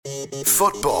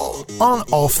Football on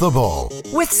Off the Ball.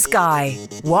 With Sky.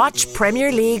 Watch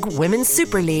Premier League, Women's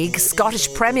Super League,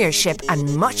 Scottish Premiership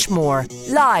and much more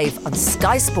live on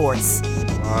Sky Sports.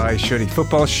 Hi, Shuddy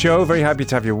Football Show. Very happy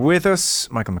to have you with us.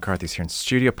 Michael McCarthy's here in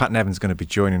studio. Pat Nevin's going to be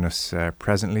joining us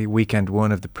presently. Weekend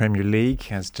one of the Premier League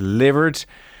has delivered.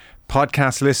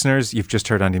 Podcast listeners, you've just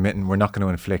heard Andy Mitten. We're not going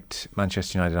to inflict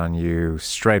Manchester United on you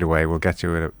straight away. We'll get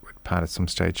to it with Pat at some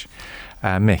stage.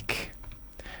 Mick,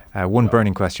 one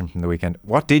burning question from the weekend.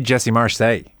 What did Jesse Marsch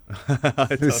say?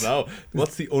 I don't know.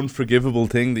 What's the unforgivable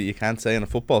thing that you can't say in a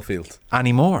football field?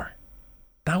 Anymore.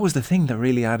 That was the thing that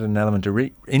really added an element of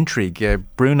intrigue.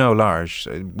 Bruno Lage,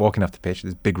 walking off the pitch,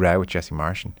 this big row with Jesse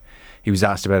Marsch, and he was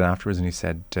asked about it afterwards, and he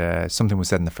said something was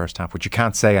said in the first half, which you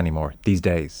can't say anymore these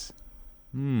days.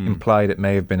 Implied it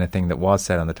may have been a thing that was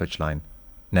said on the touchline,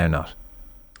 now not.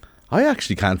 I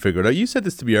actually can't figure it out. You said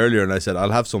this to me earlier, and I said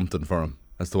I'll have something for him.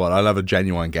 As to what? I'll have a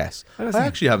genuine guess. I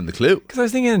actually haven't the clue. Because I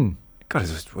was thinking, God,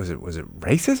 was it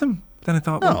racism? Then I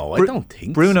thought, no, I don't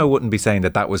think Bruno wouldn't be saying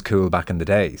that was cool back in the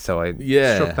day, so I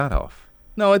struck that off.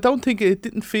 No, I don't think it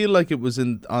didn't feel like it was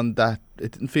on that.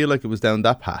 It didn't feel like it was down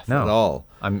that path at all.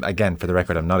 Again, for the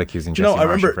record, I'm not accusing Jesse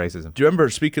Marsch of racism. Do you remember,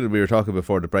 we were talking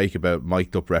before the break about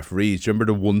mic'd up referees. Do you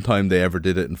remember the one time they ever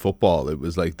did it in football? It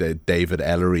was like the David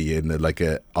Ellery in like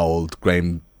a old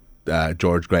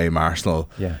George Graham Arsenal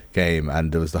game,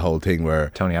 and there was the whole thing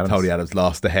where Tony Adams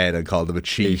lost the head and called him a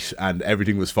cheat, and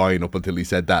everything was fine up until he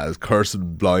said that. I was cursed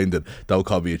and blinded. Don't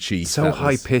call me a cheat. So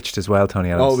high pitched as well,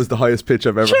 Tony Adams. Oh, it was the highest pitch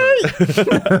I've ever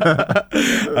heard.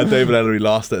 And David Ellery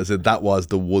lost it and said that was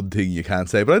the one thing you can't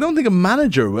say. But I don't think a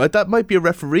manager, that might be a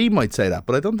referee might say that,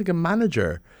 but I don't think a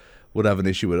manager would have an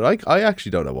issue with it. I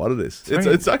actually don't know what it is.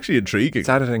 It's actually intriguing. It's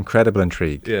added incredible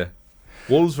intrigue. Yeah.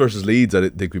 Wolves versus Leeds, I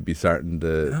didn't think we'd be starting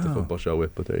the football show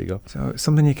with, but there you go. So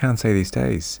something you can't say these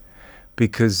days,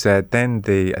 because I think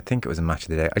it was a match of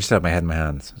the day. I just had my head in my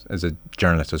hands as a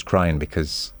journalist. I was crying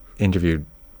because interviewed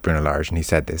Bruno Lage and he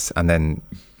said this, and then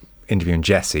interviewing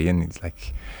Jesse, and he's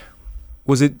like,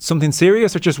 "Was it something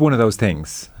serious or just one of those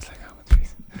things?" I was like, "Oh,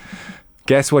 geez."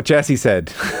 Guess what Jesse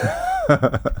said?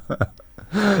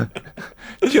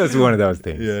 Just one of those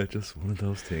things. Yeah, just one of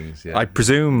those things. Yeah. I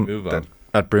presume that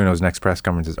at Bruno's next press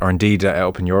conferences, or indeed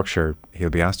up in Yorkshire, he'll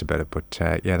be asked about it. But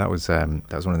that was one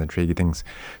of the intriguing things.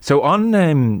 So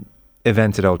on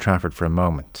events at Old Trafford for a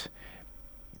moment,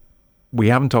 we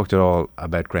haven't talked at all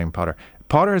about Graham Potter.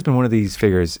 Potter has been one of these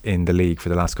figures in the league for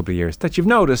the last couple of years that you've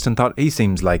noticed and thought he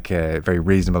seems like a very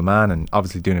reasonable man and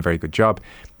obviously doing a very good job.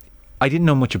 I didn't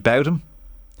know much about him.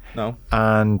 No.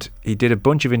 And he did a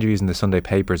bunch of interviews in the Sunday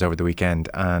papers over the weekend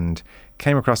and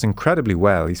came across incredibly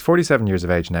well. He's 47 years of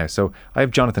age now. So I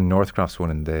have Jonathan Northcroft's one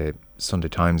in the Sunday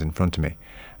Times in front of me.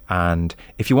 And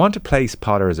if you want to place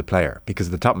Potter as a player, because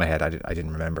at the top of my head, I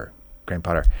didn't remember Graham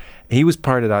Potter. He was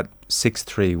part of that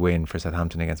 6-3 win for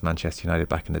Southampton against Manchester United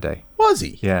back in the day. Was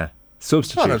he? Yeah.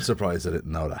 Substitute. I'm surprised I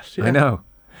didn't know that. Yeah. I know.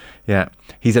 Yeah.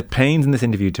 He's at pains in this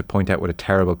interview to point out what a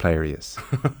terrible player he is.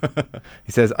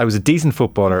 He says, "I was a decent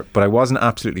footballer, but I wasn't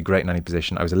absolutely great in any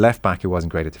position. I was a left back who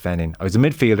wasn't great at defending. I was a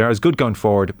midfielder. I was good going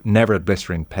forward, never at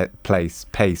blistering pace,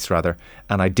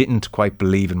 and I didn't quite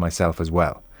believe in myself as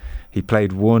well." He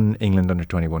played one England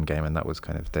under-21 game, and that was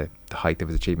kind of the height of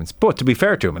his achievements. But to be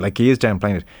fair to him, like, he is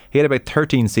downplaying it. He had about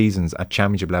 13 seasons at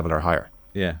championship level or higher.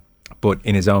 Yeah. But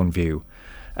in his own view,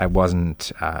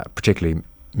 wasn't particularly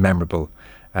memorable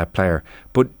player.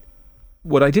 But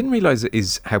what I didn't realise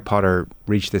is how Potter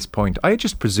reached this point. I had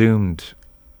just presumed,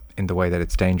 in the way that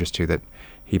it's dangerous to, that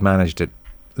he managed at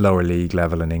lower league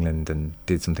level in England and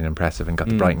did something impressive and got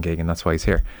the Brighton gig, and that's why he's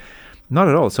here. Not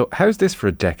at all. So how's this for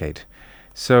a decade?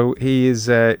 So he's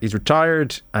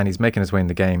retired and he's making his way in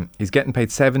the game. He's getting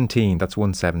paid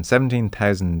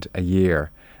 17,000 a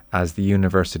year as the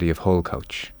University of Hull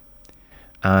coach.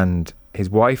 And his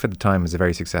wife at the time was a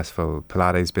very successful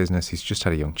Pilates business. He's just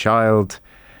had a young child.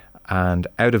 And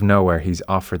out of nowhere, he's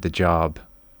offered the job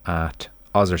at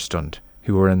Östersund,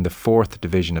 who are in the 4th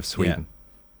division of Sweden.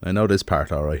 Yeah. I know this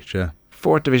part all right, yeah.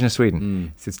 4th division of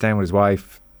Sweden. Sits down with his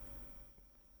wife,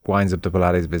 winds up the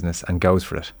Pilates business and goes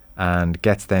for it and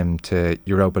gets them to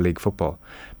Europa League football.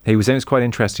 He was saying it's quite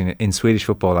interesting. In Swedish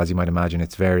football, as you might imagine,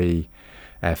 it's very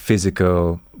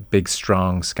physical, big,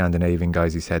 strong Scandinavian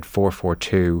guys. He said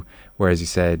 4-4-2, whereas he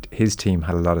said his team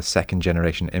had a lot of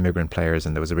second-generation immigrant players,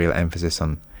 and there was a real emphasis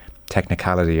on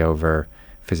technicality over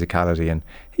physicality. And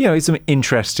it's some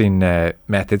interesting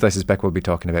methods. I suspect we'll be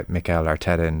talking about Mikel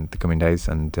Arteta in the coming days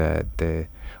and the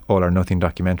All or Nothing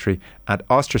documentary. At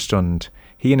Östersund,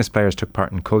 He and his players took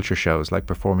part in culture shows like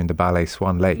performing the ballet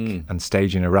Swan Lake and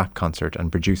staging a rap concert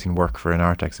and producing work for an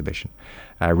art exhibition.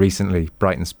 Recently,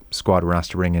 Brighton's squad were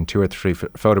asked to bring in 2 or 3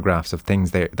 photographs of things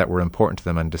that were important to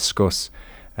them and discuss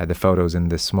the photos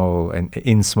in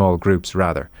small groups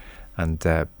rather. And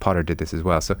Potter did this as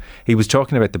well. So he was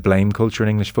talking about the blame culture in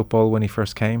English football when he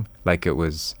first came, like it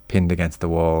was pinned against the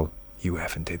wall. You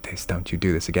effing did this, don't you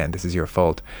do this again, this is your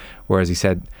fault. Whereas he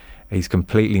said he's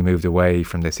completely moved away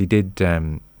from this. He did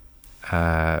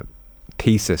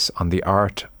thesis on the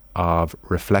art of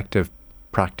reflective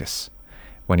practice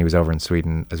when he was over in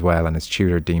Sweden as well, and his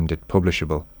tutor deemed it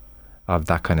publishable of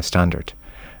that kind of standard.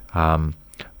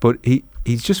 But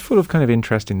he's just full of kind of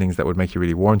interesting things that would make you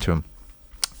really warm to him.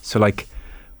 So like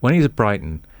when he was at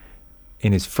Brighton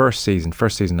in his first season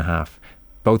and a half,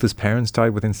 both his parents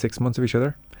died within 6 months of each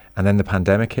other, and then the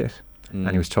pandemic hit,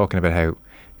 and he was talking about how he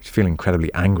was feeling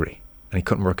incredibly angry and he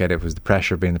couldn't work out if it was the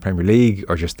pressure of being in the Premier League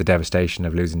or just the devastation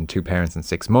of losing 2 parents in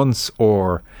 6 months,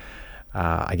 or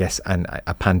I guess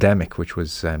a pandemic which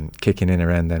was kicking in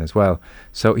around then as well.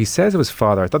 So he says of his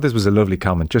father, I thought this was a lovely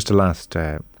comment, just a last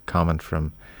comment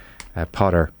from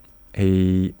Potter.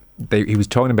 He was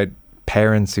talking about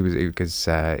parents. He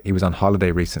was on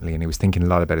holiday recently and he was thinking a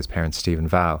lot about his parents, Steve and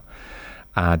Val,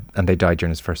 and they died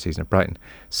during his first season at Brighton.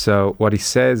 So what he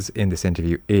says in this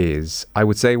interview is, I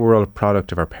would say we're all a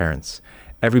product of our parents.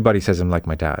 Everybody says I'm like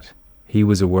my dad. He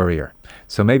was a worrier.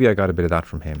 So maybe I got a bit of that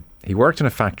from him. He worked in a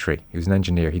factory. He was an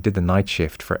engineer. He did the night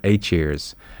shift for 8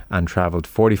 years and travelled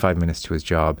 45 minutes to his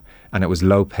job, and it was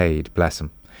low paid, bless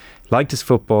him. Liked his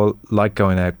football, liked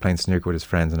going out playing snooker with his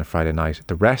friends on a Friday night.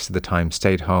 The rest of the time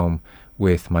stayed home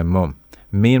with my mum.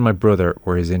 Me and my brother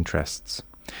were his interests.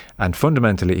 And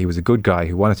fundamentally, he was a good guy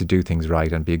who wanted to do things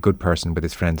right and be a good person with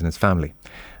his friends and his family.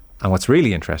 And what's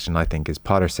really interesting, I think, is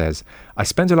Potter says, I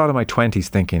spent a lot of my 20s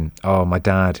thinking, oh, my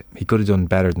dad, he could have done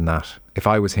better than that. If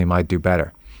I was him, I'd do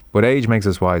better. But age makes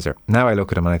us wiser. Now I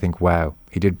look at him and I think, wow,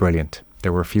 he did brilliant.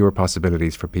 There were fewer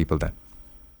possibilities for people then.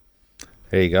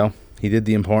 There you go. He did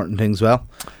the important things well.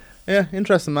 Yeah,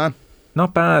 interesting man.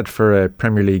 Not bad for a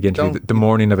Premier League interview the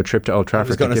morning of a trip to Old Trafford.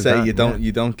 I was going to say,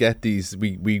 you don't get these.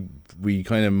 We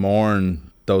kind of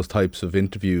mourn those types of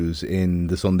interviews in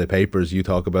the Sunday papers. You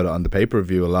talk about it on the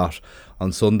pay-per-view a lot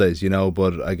on Sundays,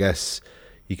 but I guess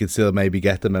you could still maybe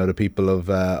get them out of people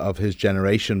of his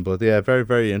generation. But yeah, very,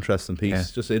 very interesting piece. Yeah.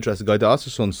 Just an interesting guy. The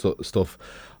Ostersund stuff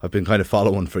I've been kind of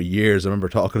following for years. I remember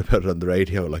talking about it on the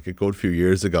radio like a good few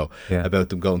years ago, about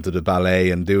them going to the ballet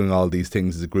and doing all these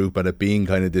things as a group, and it being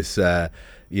kind of this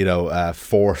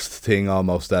forced thing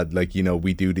almost, that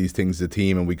we do these things as a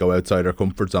team and we go outside our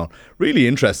comfort zone. Really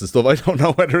interesting stuff. I don't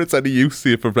know whether it's any use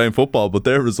to you for playing football, but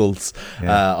their results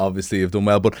obviously have done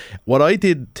well. But what I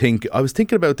did think, I was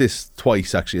thinking about this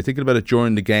twice actually. I was thinking about it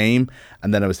during the game,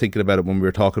 and then I was thinking about it when we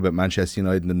were talking about Manchester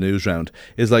United in the news round.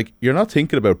 Is like, you're not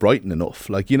thinking about Brighton enough.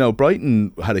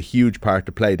 Brighton had a huge part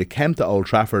to play. They came to Old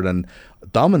Trafford and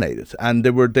dominated, and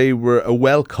they were a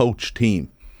well coached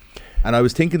team. And I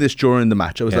was thinking this during the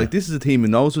match. I was like, this is a team who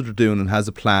knows what they're doing and has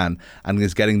a plan and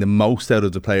is getting the most out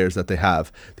of the players that they have.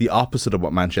 The opposite of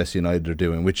what Manchester United are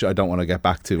doing, which I don't want to get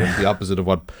back to, and the opposite of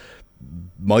what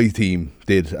my team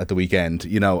did at the weekend,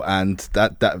 and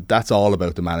that's all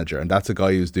about the manager, and that's a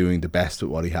guy who's doing the best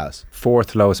with what he has.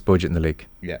 4th lowest budget in the league.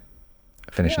 Yeah.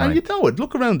 Finished 9th. And you know it.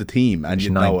 Look around the team and you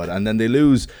know it. And then they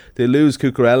lose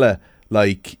Cucurella,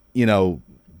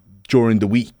 during the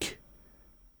week.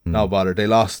 No bother. They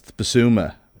lost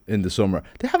Basuma in the summer.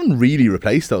 They haven't really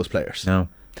replaced those players. No.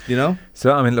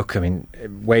 So,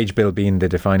 wage bill being the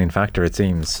defining factor, it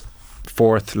seems.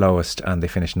 4th lowest, and they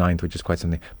finished 9th, which is quite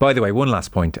something. By the way, one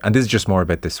last point, and this is just more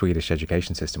about the Swedish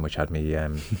education system, which had me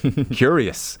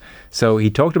curious. So he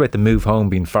talked about the move home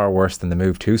being far worse than the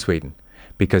move to Sweden,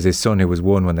 because his son, who was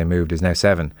 1 when they moved, is now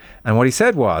 7. And what he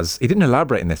said was, he didn't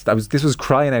elaborate on this. This was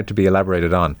crying out to be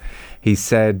elaborated on. He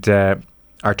said,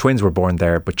 our twins were born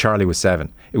there, but Charlie was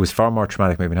 7. It was far more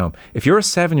traumatic moving home. If you're a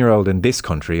 7-year-old in this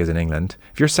country, as in England,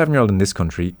 if you're a 7-year-old in this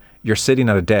country, you're sitting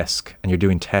at a desk and you're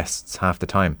doing tests half the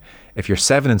time. If you're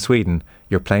 7 in Sweden,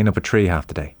 you're playing up a tree half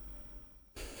the day.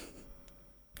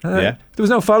 There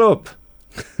was no follow-up.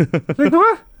 Like,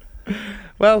 what?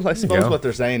 Well, I suppose what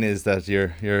they're saying is that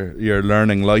you're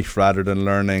learning life rather than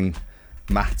learning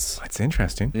maths. That's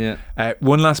interesting. Yeah.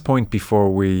 One last point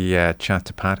before we chat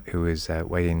to Pat, who is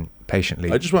waiting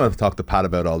patiently. I just want to talk to Pat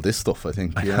about all this stuff, I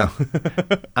think.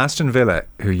 Aston Villa,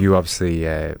 who you obviously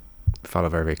follow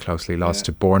very, very closely, lost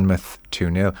to Bournemouth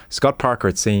 2-0. Scott Parker,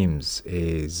 it seems,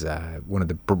 is one of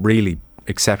the really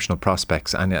exceptional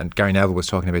prospects, and Gary Neville was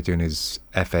talking about doing his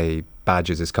FA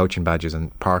badges, his coaching badges,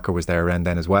 and Parker was there around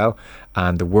then as well,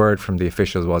 and the word from the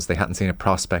officials was they hadn't seen a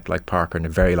prospect like Parker in a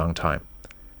very long time.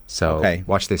 So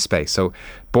watch this space. So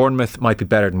Bournemouth might be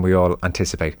better than we all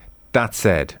anticipate. That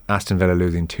said, Aston Villa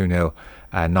losing 2-0,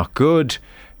 not good.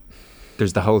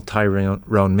 There's the whole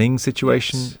Tyrone Mings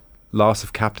situation, yes. Loss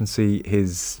of captaincy,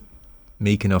 his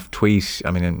meek enough tweet.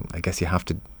 I mean, I guess you have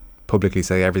to publicly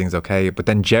say everything's okay. But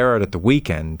then Gerrard at the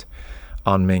weekend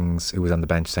on Mings, who was on the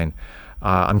bench, saying,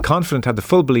 I'm confident, have the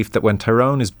full belief that when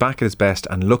Tyrone is back at his best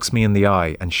and looks me in the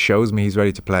eye and shows me he's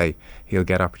ready to play, he'll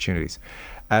get opportunities.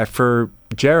 For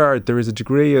Gerrard, there is a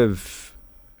degree of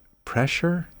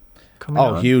pressure coming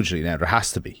on. Hugely now. There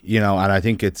has to be, and I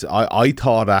think I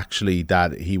thought actually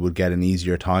that he would get an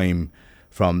easier time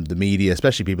from the media,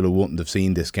 especially people who wouldn't have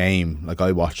seen this game, like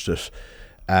I watched it,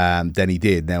 than he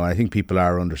did. Now, I think people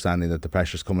are understanding that the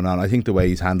pressure's coming on. I think the way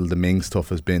he's handled the Mings stuff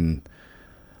has been,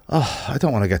 I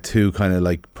don't want to get too kind of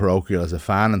like parochial as a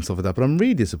fan and stuff like that, but I'm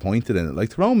really disappointed in it.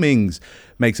 Like, Tyrone Mings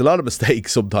makes a lot of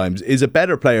mistakes sometimes, is a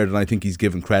better player than I think he's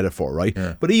given credit for, right?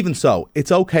 Yeah. But even so, it's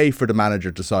okay for the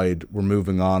manager to decide we're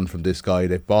moving on from this guy.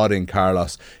 They've bought in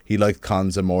Carlos. He liked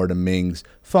Konsa more than Mings.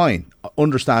 Fine.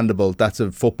 Understandable. That's a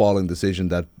footballing decision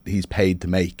that he's paid to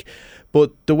make.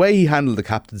 But the way he handled the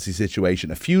captaincy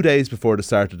situation, a few days before the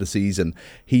start of the season,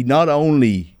 he not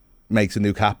only makes a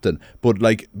new captain, but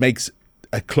makes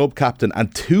a club captain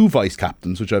and 2 vice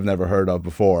captains, which I've never heard of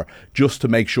before, just to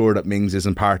make sure that Mings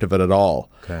isn't part of it at all.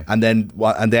 Okay. And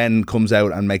then comes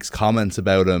out and makes comments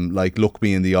about him, like, look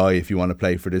me in the eye if you want to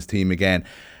play for this team again.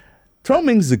 Tyrone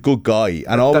Mings is a good guy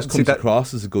and always comes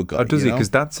across as a good guy. Oh, does he? Because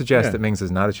that suggests that Mings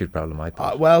has an attitude problem, I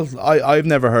thought. I've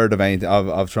never heard of anything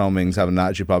of Tyrone Mings having an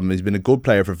attitude problem. He's been a good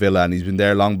player for Villa and he's been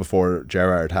there long before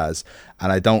Gerrard has,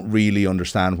 and I don't really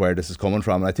understand where this is coming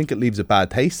from, and I think it leaves a bad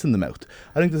taste in the mouth.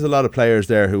 I think there's a lot of players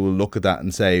there who will look at that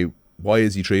and say, why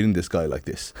is he treating this guy like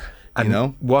this?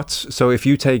 And so if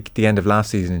you take the end of last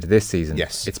season into this season,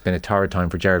 yes, it's been a torrid time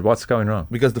for Gerrard. What's going wrong?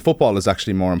 Because the football is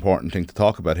actually a more important thing to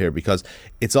talk about here, because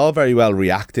it's all very well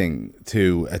reacting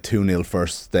to a 2-0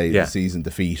 first day of the season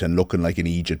defeat and looking like an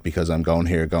Egypt because I'm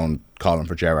calling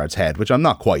for Gerrard's head, which I'm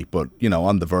not quite, but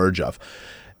on the verge of.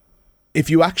 If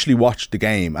you actually watch the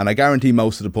game, and I guarantee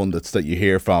most of the pundits that you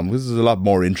hear from, because there's a lot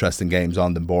more interesting games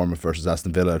on than Bournemouth versus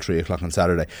Aston Villa at 3 o'clock on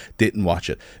Saturday, didn't watch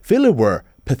it. Villa were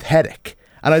pathetic.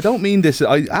 And I don't mean this,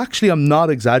 I'm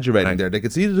not exaggerating there. They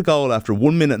conceded a goal after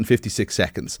 1 minute and 56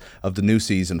 seconds of the new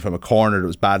season from a corner that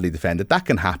was badly defended. That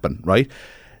can happen, right?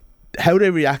 How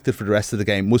they reacted for the rest of the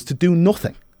game was to do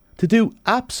nothing. To do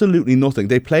absolutely nothing.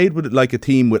 They played with it like a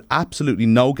team with absolutely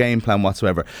no game plan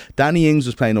whatsoever. Danny Ings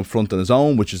was playing up front on his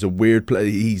own, which is a weird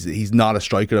play. He's not a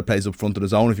striker that plays up front on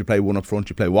his own. If you play one up front,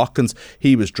 you play Watkins.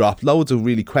 He was dropped. Loads of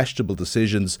really questionable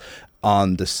decisions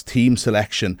on this team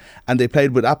selection, and they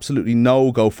played with absolutely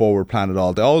no go forward plan at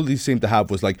all. All they seemed to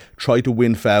have was try to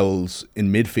win fouls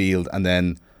in midfield and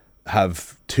then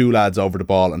have 2 lads over the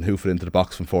ball and hoof it into the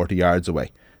box from 40 yards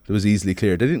away. It was easily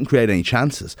clear. They didn't create any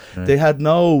chances. Right. They had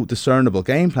no discernible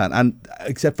game plan, and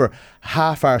except for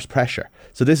half-arse pressure.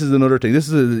 So this is another thing.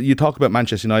 You talk about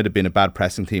Manchester United being a bad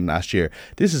pressing team last year.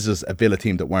 This is just a Villa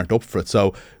team that weren't up for it.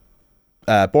 So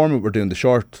Bournemouth were doing the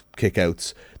short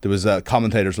kickouts. There was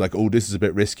commentators like, oh, this is a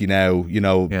bit risky now,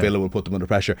 Villa will put them under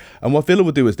pressure. And what Villa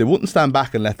would do is they wouldn't stand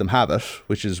back and let them have it,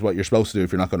 which is what you're supposed to do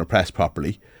if you're not going to press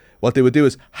properly. What they would do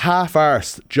is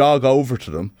half-arse jog over to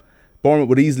them. Bournemouth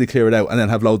would easily clear it out and then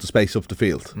have loads of space up the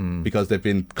field because they've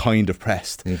been kind of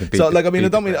pressed. So,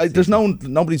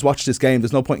 nobody's watched this game.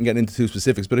 There's no point in getting into too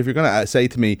specifics. But if you're going to say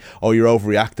to me, oh, you're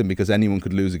overreacting because anyone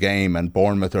could lose a game and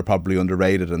Bournemouth are probably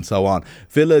underrated and so on,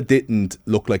 Villa didn't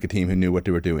look like a team who knew what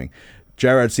they were doing.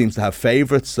 Gerrard seems to have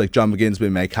favourites, like John McGinn's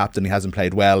been made captain. He hasn't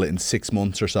played well in 6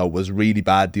 months or so. Was really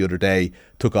bad the other day.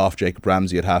 Took off Jacob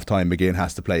Ramsey at half time. McGinn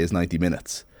has to play his 90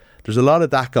 minutes. There's a lot of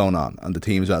that going on the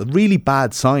team as well. Really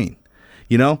bad sign.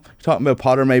 You're talking about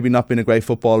Potter maybe not being a great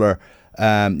footballer.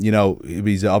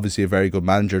 He's obviously a very good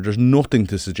manager. There's nothing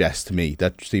to suggest to me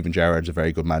that Steven Gerrard's a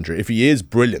very good manager. If he is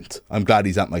brilliant, I'm glad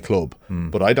he's at my club.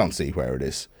 But I don't see where it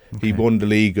is. Okay. He won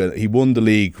the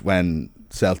league when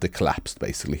Celtic collapsed,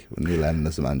 basically, when Neil Lennon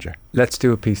as the manager. Let's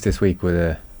do a piece this week with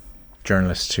a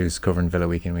journalist who's covering Villa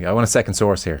week in week. I want a second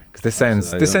source here because this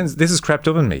has crept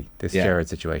up on me, this Gerrard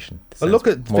situation. Well, look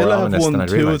at Villa have won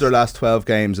 2 of their last 12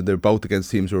 games and they're both against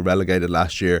teams who were relegated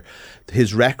last year.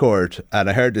 His record, and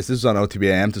I heard this was on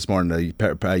OTBAM this morning, a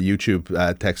YouTube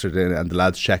texted in and the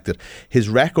lads checked it. His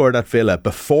record at Villa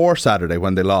before Saturday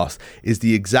when they lost is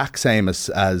the exact same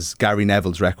as Gary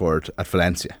Neville's record at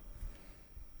Valencia.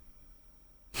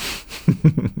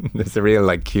 There's a real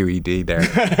QED there.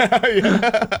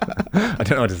 I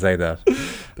don't know how to say that.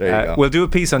 There you go. We'll do a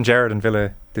piece on Gerrard and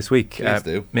Villa this week. Please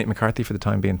do. Mick McCarthy for the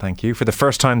time being, thank you. For the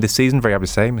first time this season, very happy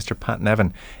to say, Mr. Pat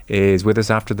Nevin is with us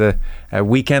after the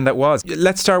weekend that was.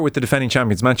 Let's start with the defending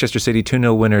champions, Manchester City,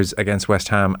 2-0 winners against West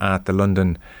Ham at the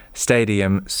London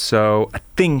Stadium. So I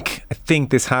think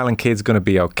this Haaland kid's going to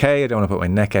be okay. I don't want to put my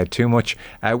neck out too much.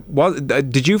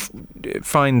 Did you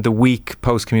find the week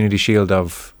post-Community Shield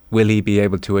of will he be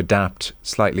able to adapt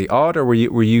slightly odd, or were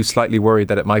you slightly worried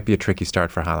that it might be a tricky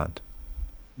start for Haaland?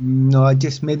 No, it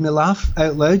just made me laugh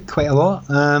out loud quite a lot,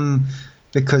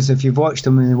 because if you've watched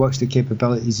him and you watch the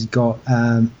capabilities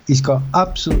he's got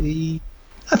absolutely,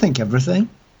 I think, everything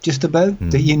just about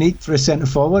that you need for a centre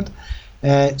forward.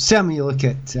 Certainly you look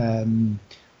at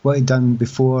what he'd done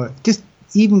before, just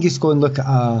go and look at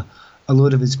a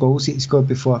load of his goals he scored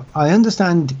before. I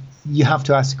understand you have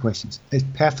to ask the questions. It's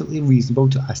perfectly reasonable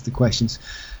to ask the questions,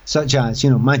 such as,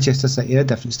 Manchester City are a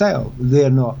different style. They're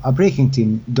not a breaking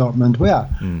team. Dortmund were.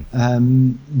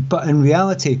 But in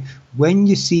reality, when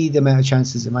you see the amount of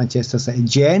chances that Manchester City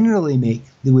generally make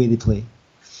the way they play,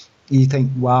 you think,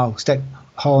 wow, stick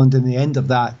Haaland in the end of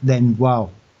that, then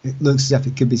wow, it looks as if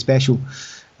it could be special.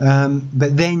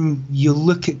 But then you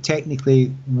look at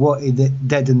technically what he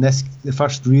did in the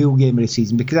first real game of the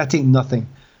season, because I take nothing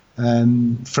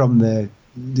from the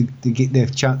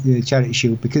Charity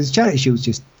Shield, because Charity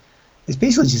Shield's it's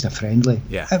basically just a friendly.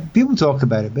 Yeah. People talk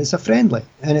about it, but it's a friendly,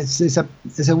 and it's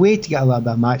a way to get a little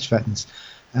bit of match fitness,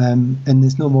 and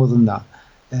there's no more than that.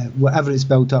 Whatever it's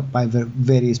built up by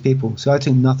various people. So I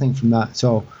took nothing from that at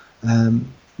all.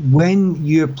 When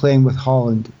you're playing with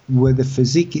Haaland, with the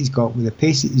physique he's got, with the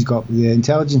pace that he's got, with the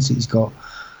intelligence that he's got,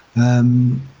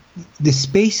 the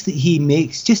space that he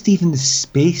makes, just even the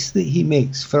space that he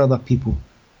makes for other people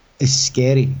is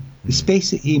scary. The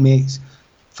space that he makes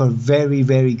for very,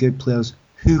 very good players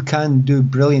who can do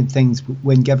brilliant things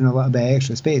when given a little bit of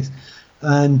extra space.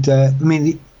 And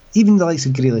even the likes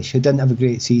of Grealish, who didn't have a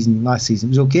great season last season,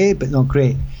 it was okay, but not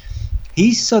great.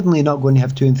 He's suddenly not going to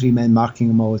have 2 and 3 men marking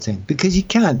him all the time, because you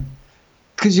can't.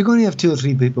 Because you're going to have 2 or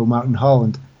 3 people marking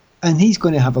Haaland, and he's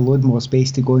going to have a load more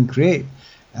space to go and create.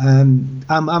 I'm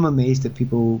amazed that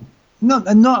people.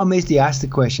 I'm not amazed they asked the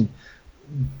question,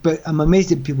 but I'm amazed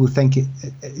that people think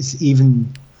it's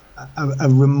even a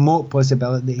remote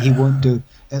possibility that he won't do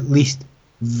at least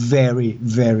very,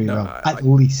 very well. At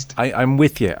least. I'm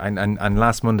with you. And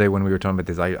last Monday when we were talking about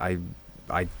this,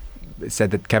 I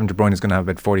said that Kevin De Bruyne is going to have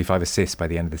about 45 assists by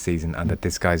the end of the season, and that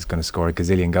this guy's going to score a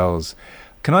gazillion goals.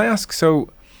 Can I ask, so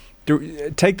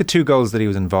take the 2 goals that he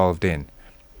was involved in.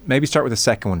 Maybe start with the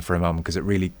second one for a moment, because it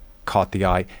really caught the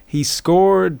eye. He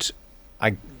scored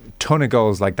a ton of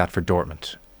goals like that for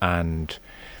Dortmund. And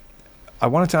I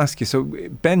wanted to ask you, so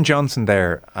Ben Johnson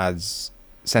there as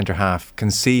centre half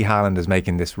can see Haaland as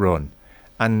making this run.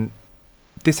 And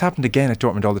this happened again at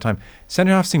Dortmund all the time.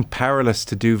 Centre half seem powerless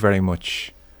to do very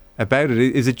much about it.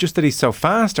 Is it just that he's so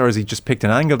fast, or has he just picked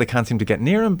an angle they can't seem to get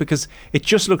near him? Because it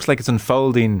just looks like it's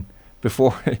unfolding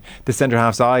before the centre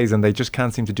half's eyes, and they just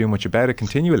can't seem to do much about it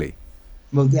continually.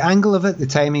 Well, the angle of it, the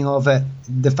timing of it,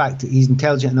 the fact that he's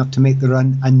intelligent enough to make the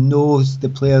run and knows the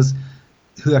players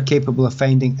who are capable of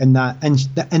finding in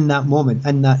that moment,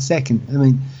 in that second. I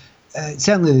mean,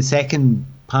 certainly the second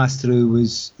pass through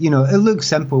was, it looks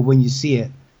simple when you see it.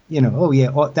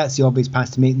 That's the obvious pass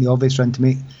to make and the obvious run to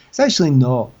make. It's actually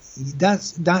not.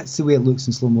 That's the way it looks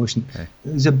in slow motion. Okay.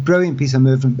 It was a brilliant piece of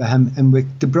movement by him, and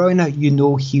with De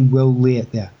Bruyne, he will lay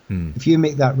it there if you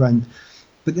make that run.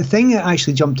 But the thing that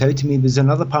actually jumped out to me was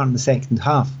another part in the second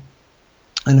half,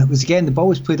 and it was, again, the ball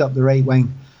was played up the right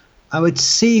wing. I would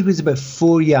say he was about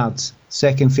 4 yards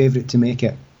second favourite to make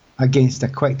it against a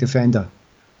quick defender,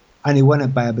 and he won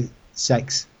it by about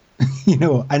 6.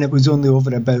 And it was only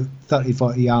over about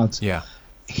 30-40 yards. Yeah,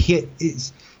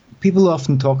 people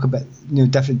often talk about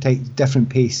different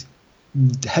pace.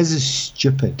 His is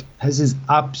stupid. His is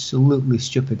absolutely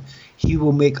stupid. He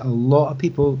will make a lot of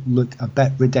people look a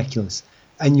bit ridiculous,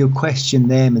 and you'll question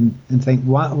them and think,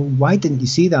 why didn't you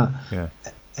see that? Yeah.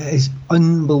 It's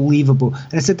unbelievable.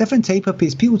 And it's a different type of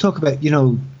pace. People talk about,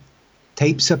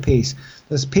 types of pace.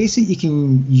 There's pace that you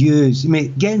can use.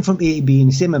 Getting from A to B in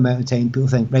the same amount of time, people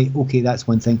think, right, okay, that's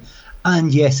one thing.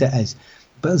 And yes, it is.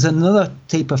 But there's another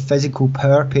type of physical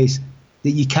power pace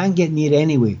that you can't get near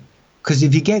anyway. Because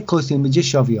if you get close to him, he'll just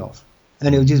shove you off.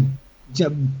 And he'll just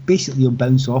basically you'll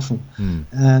bounce off him.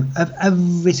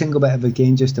 Every single bit of the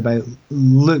game just about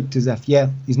looked as if,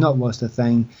 he's not lost a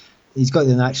thing. He's got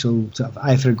the natural sort of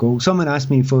eye for a goal. Someone asked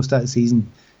me before the start of the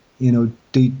season,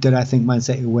 did I think Man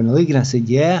City will win the league? And I said,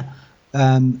 yeah.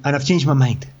 And I've changed my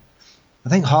mind. I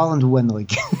think Haaland will win the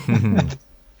league.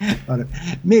 Or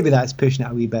maybe that's pushing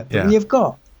it a wee bit. But when you've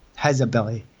got his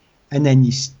ability, and then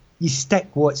you stick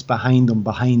what's behind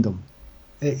him.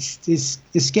 It's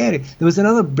scary. There was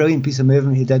another brilliant piece of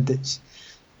movement he did that's,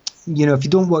 if you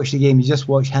don't watch the game, you just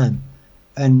watch him,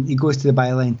 and he goes to the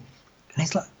byline, and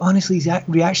it's like, honestly, his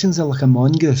reactions are like a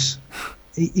mongoose.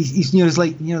 He's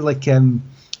like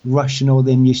Rush and all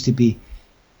them used to be.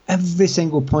 Every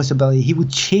single possibility, he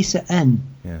would chase it in,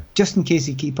 just in case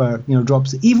the keeper,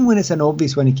 drops it, even when it's an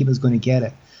obvious one the keeper's going to get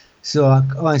it. So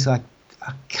honestly,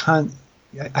 I can't.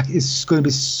 It's going to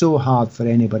be so hard for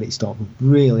anybody to stop him.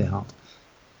 Really hard.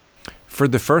 For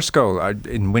the first goal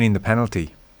in winning the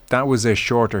penalty, that was a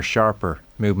shorter, sharper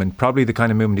movement. Probably the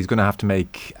kind of movement he's going to have to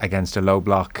make against a low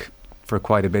block for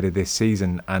quite a bit of this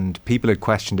season. And people had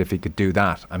questioned if he could do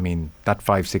that. I mean, that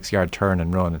 5-6 yard turn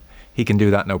and run, he can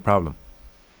do that no problem.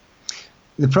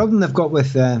 The problem they've got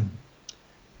with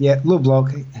low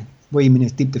block. What you mean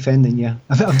is deep defending? Yeah,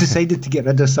 I've decided to get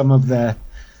rid of some of the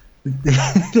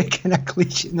kind of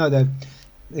cliche,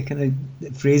 the kind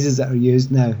of phrases that are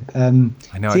used now. I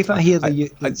know. See if I hear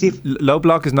low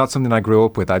block is not something I grew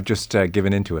up with. I've just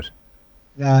given into it.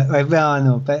 Well, I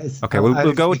know, but it's okay.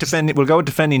 We'll go with defending. We'll go with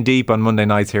defending deep on Monday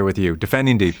nights here with you.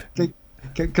 Defending deep.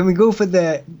 Can we go for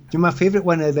my favourite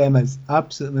one of them is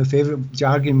absolutely my favourite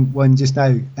jargon one just now,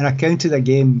 and I counted a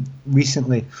game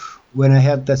recently when I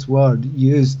heard this word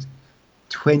used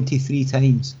 23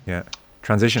 times. Yeah.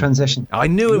 Transition. I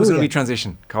knew it was going to be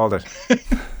transition. Called it.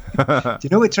 Do you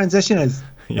know what transition is?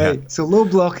 Yeah. Right, so low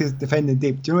block is defending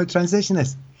deep. Do you know what transition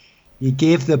is? You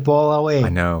gave the ball away. I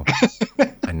know.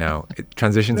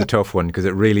 Transition's a tough one because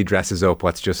it really dresses up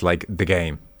what's just like the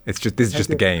game. This is just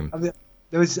the game.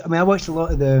 I watched a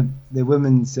lot of the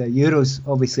women's Euros,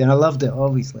 obviously, and I loved it,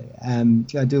 obviously. I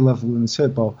do love women's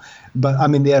football. But, I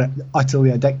mean, they're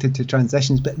utterly addicted to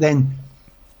transitions. But then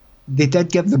they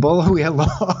did give the ball away a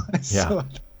lot. Yeah, a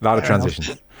lot of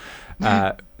transitions.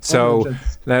 So,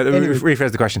 now,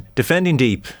 rephrase the question. Defending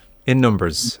deep, in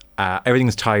numbers,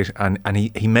 everything's tight, and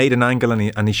he made an angle,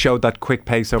 and he showed that quick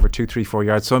pace over 2, 3, 4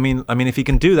 yards. So, I mean, if he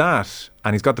can do that,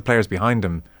 and he's got the players behind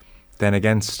him, then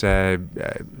against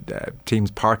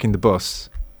teams parking the bus,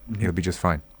 he'll be just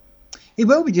fine. He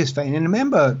will be just fine. And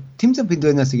remember, teams have been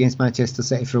doing this against Manchester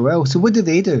City for a while. So what do?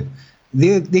 They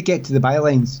get to the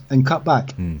bylines and cut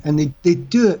back. And they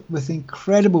do it with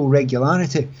incredible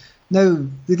regularity. Now,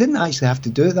 they didn't actually have to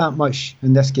do it that much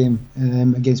in this game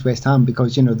against West Ham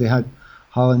because, they had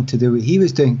Haaland to do what he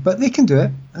was doing. But they can do it,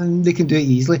 and they can do it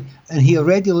easily. And he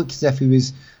already looked as if he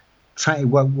was trying to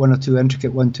work one or two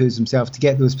intricate 1-2s himself to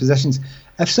get those positions.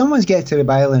 If someone's get to the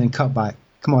byline and cut back,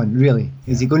 come on, really?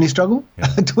 Is he going to struggle? Yeah.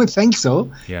 I don't think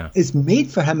so. Yeah. It's made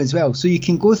for him as well. So you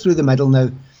can go through the middle now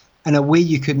in a way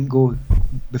you couldn't go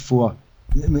before.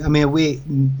 I mean, a way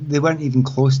they weren't even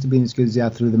close to being as good as they are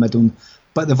through the middle.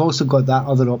 But they've also got that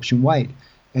other option wide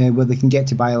where they can get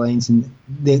to bylines and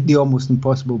the almost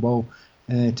impossible ball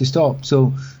to stop.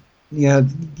 So,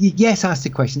 yes, ask the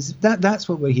questions. That's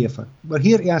what we're here for. We're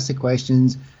here to ask the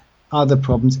questions. Are there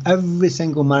problems? Every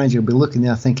single manager will be looking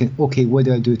there thinking, okay, what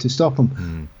do I do to stop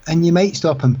him? And you might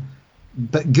stop him,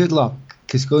 but good luck,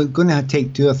 because it's going to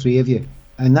take 2 or 3 of you,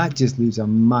 and that just leaves a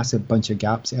massive bunch of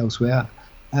gaps elsewhere.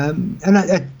 And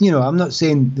I'm not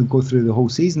saying they'll go through the whole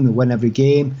season, they'll win every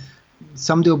game.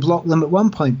 Somebody will block them at one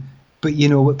point, but you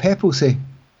know what Pep will say,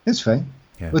 it's fine.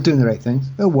 Yeah. We're doing the right things.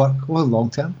 It'll work over the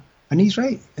long term. And he's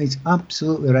right. He's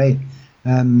absolutely right.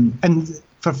 It's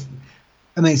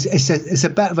a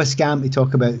bit of a scam to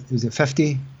talk about. Was it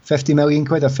 50 million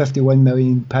quid or 51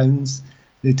 million pounds?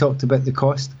 They talked about the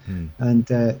cost.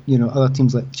 And, other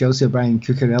teams like Chelsea are buying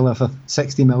Cucurella for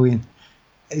 60 million.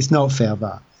 It's not fair,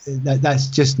 that's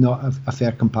just not a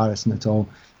fair comparison at all.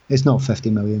 It's not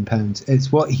 50 million pounds.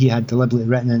 It's what he had deliberately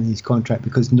written in his contract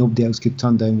because nobody else could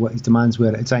turn down what his demands were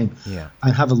at the time. Yeah.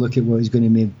 And have a look at what he's going to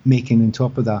be making on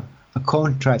top of that. A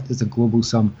contract is a global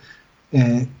sum.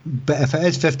 But if it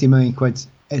is 50 million quid,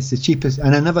 it's the cheapest.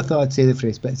 And I never thought I'd say the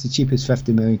phrase, but it's the cheapest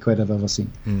 50 million quid I've ever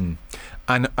seen.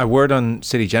 And a word on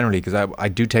City generally, because I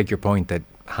do take your point that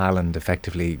Haaland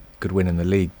effectively could win in the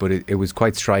league, but it was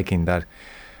quite striking that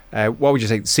what would you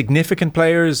say, significant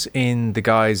players in the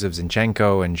guise of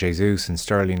Zinchenko and Jesus and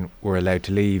Sterling were allowed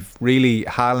to leave. Really,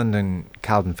 Haaland and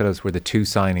Calvin Phillips were the 2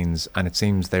 signings, and it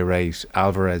seems they rate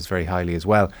Alvarez very highly as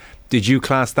well. Did you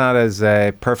class that as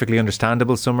a perfectly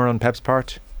understandable summer on Pep's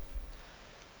part?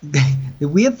 The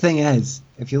weird thing is,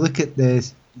 if you look at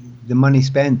the money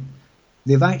spent,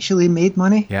 they've actually made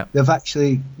money. Yeah. They've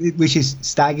actually, which is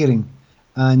staggering.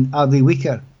 And are they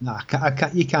weaker? No, I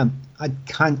can't. I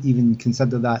can't even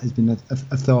consider that as being a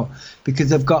thought, because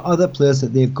they've got other players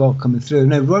that they've got coming through.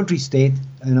 Now, Rodri stayed,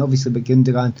 and obviously with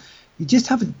Gundogan,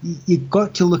 you've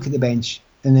got to look at the bench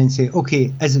and then say,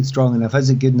 okay, is it strong enough? Is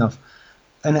it good enough?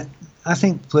 And I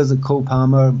think players like Cole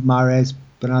Palmer, Mahrez,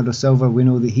 Bernardo Silva, we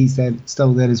know that he's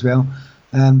still there as well.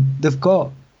 They've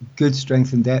got good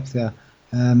strength and depth there.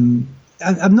 I'm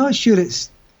not sure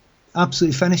it's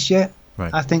absolutely finished yet.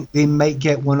 Right. I think they might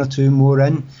get one or two more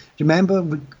in.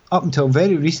 Remember, up until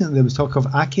very recently, there was talk of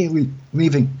Ake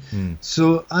leaving.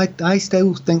 So I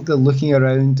still think they're looking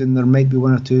around, and there might be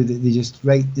one or two that they just,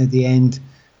 right at the end.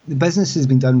 The business has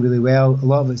been done really well. A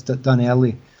lot of it's done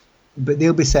early. But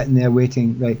they'll be sitting there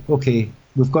waiting, right, okay,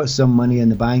 we've got some money in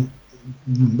the bank.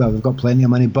 Well, we've got plenty of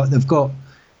money, but they've got,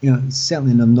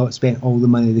 certainly they've not spent all the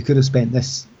money they could have spent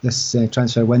this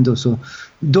transfer window. So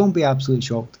don't be absolutely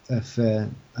shocked if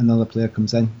another player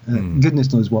comes in.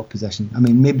 Goodness knows what position. I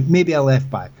mean, maybe a left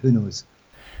back, who knows?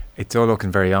 It's all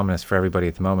looking very ominous for everybody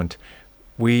at the moment.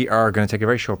 We are going to take a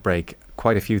very short break.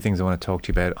 Quite a few things I want to talk to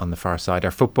you about on the far side.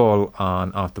 Our football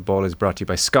on Off the Ball is brought to you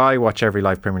by Sky. Watch every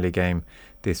live Premier League game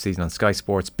this season on Sky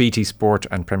Sports, BT Sport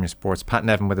and Premier Sports. Pat and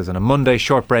Evan with us on a Monday.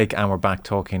 Short break, and we're back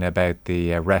talking about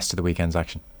the rest of the weekend's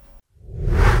action.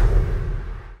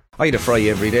 I had a fry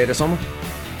every day this summer,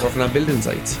 working on building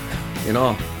sites.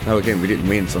 Now again, we didn't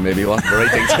win, so maybe it wasn't the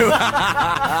right thing to do.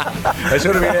 I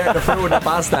should have been there, the fruit and the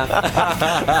pasta.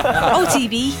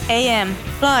 OTB AM,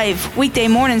 live weekday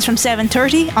mornings from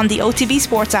 7:30 on the OTB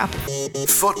Sports app.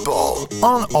 Football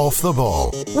on Off the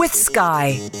Ball. With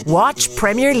Sky. Watch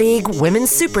Premier League, Women's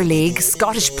Super League,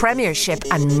 Scottish Premiership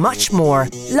and much more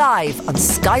live on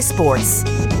Sky Sports.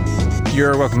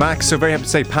 You're welcome back. So very happy to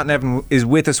say Pat and Evan is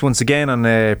with us once again on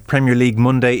a Premier League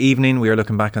Monday evening. We are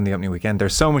looking back on the opening weekend.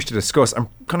 There's so much to discuss. I'm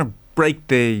going to break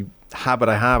the habit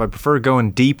I have. I prefer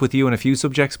going deep with you on a few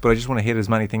subjects, but I just want to hit as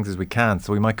many things as we can.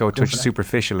 So we might go a touch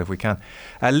superficial if we can.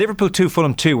 Liverpool 2,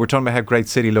 Fulham 2. We're talking about how great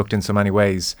City looked in so many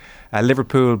ways.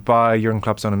 Liverpool, by Jurgen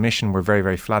Klopp's own admission, were very,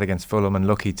 very flat against Fulham and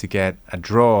lucky to get a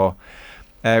draw.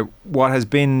 What has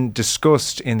been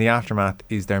discussed in the aftermath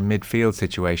is their midfield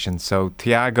situation. So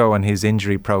Thiago and his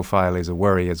injury profile is a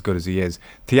worry, as good as he is.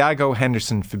 Thiago,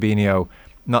 Henderson, Fabinho,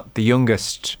 not the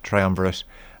youngest triumvirate.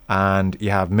 And you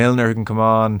have Milner who can come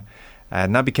on.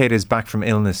 Naby Keita is back from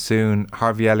illness soon.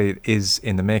 Harvey Elliott is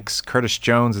in the mix. Curtis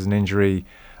Jones has an injury.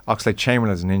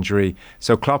 Oxlade-Chamberlain has an injury.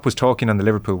 So Klopp was talking on the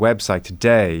Liverpool website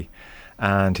today,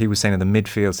 and he was saying in the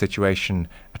midfield situation,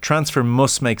 a transfer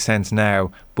must make sense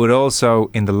now, but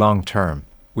also in the long term.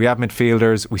 We have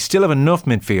midfielders. We still have enough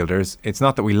midfielders. It's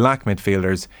not that we lack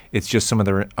midfielders. It's just some of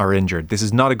them are injured. This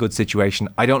is not a good situation.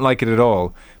 I don't like it at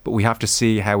all, but we have to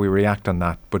see how we react on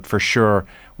that. But for sure,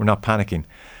 we're not panicking.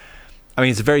 I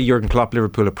mean, it's a very Jurgen Klopp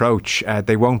Liverpool approach.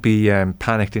 They won't be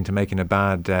panicked into making a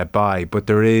bad buy, but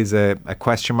there is a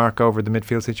question mark over the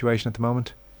midfield situation at the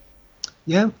moment.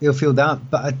 Yeah, he'll feel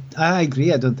that. But I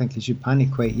agree. I don't think he should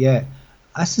panic quite yet.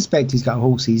 I suspect he's got a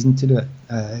whole season to do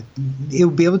it. He'll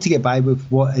be able to get by with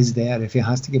what is there, if he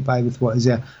has to get by with what is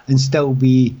there, and still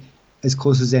be as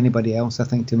close as anybody else, I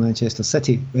think, to Manchester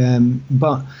City.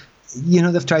 But,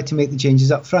 they've tried to make the changes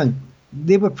up front.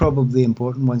 They were probably the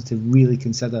important ones to really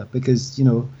consider, because,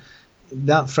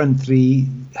 that front three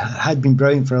had been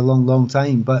brilliant for a long, long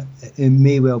time, but it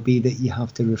may well be that you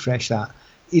have to refresh that.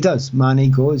 He does. Mane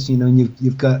goes, and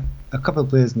you've got a couple of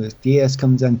players, and Diaz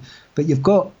comes in, but you've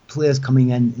got players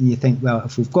coming in, and you think, well,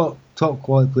 if we've got top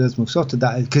quality players, we've sorted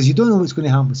that out, because you don't know what's going to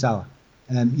happen with Salah.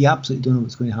 You absolutely don't know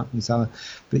what's going to happen with Salah.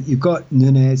 But you've got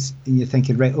Nunez, and you're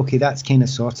thinking, right, okay, that's kind of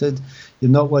sorted.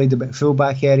 You're not worried about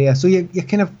full-back area, so you're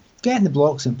kind of getting the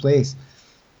blocks in place.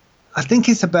 I think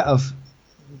it's a bit of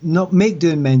not make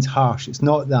doing men's harsh. It's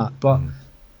not that, but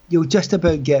you'll just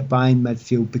about get by in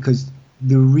midfield, because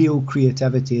the real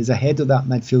creativity is ahead of that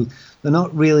midfield. They're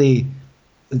not really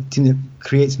a team that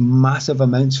creates massive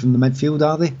amounts from the midfield,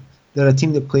 are they? They're a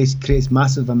team that creates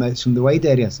massive amounts from the wide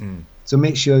areas. So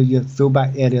make sure your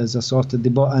fullback areas are sorted.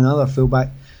 They bought another fullback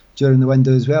during the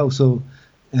window as well. So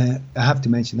I have to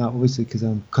mention that, obviously, because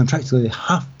I'm contractually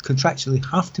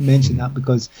have to mention that,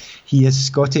 because he is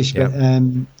Scottish. Yep.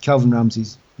 But Calvin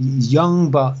Ramsey's he's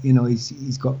young, but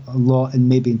he's got a lot, and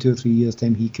maybe in 2 or 3 years'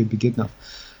 time he could be good enough.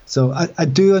 So I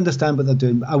do understand what they're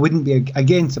doing. I wouldn't be,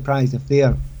 again, surprised if they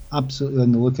are absolutely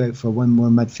on the lookout for one more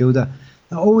midfielder.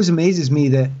 It always amazes me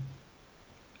that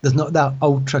there's not that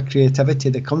ultra creativity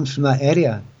that comes from that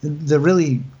area. They're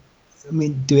really,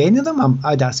 do any of them?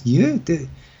 I'd ask you.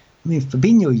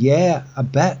 Fabinho, yeah, a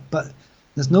bit, but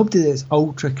there's nobody that's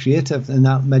ultra creative in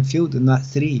that midfield, in that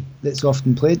three that's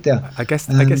often played there. I guess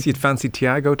you'd fancy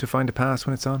Thiago to find a pass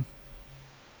when it's on.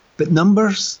 But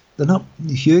numbers, they're not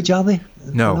huge, are they?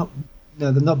 No.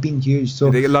 They're not being huge.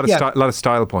 So they get a lot of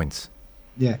style points.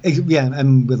 Yeah,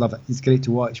 and we love it. It's great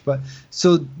to watch. But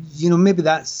so maybe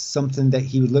that's something that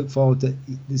he would look forward to.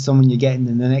 Someone you're getting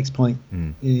in the next point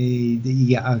that you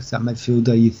get as that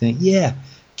midfielder. You think,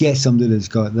 get somebody that's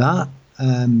got that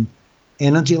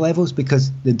energy levels,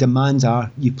 because the demands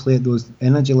are you play at those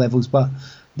energy levels. But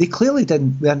they clearly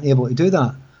weren't able to do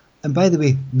that. And by the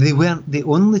way, they weren't the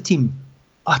only team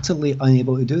utterly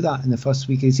unable to do that in the first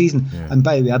week of the season. Yeah. And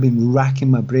by the way, I've been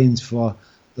racking my brains for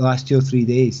the last 2 or 3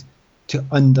 days to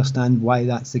understand why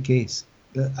that's the case.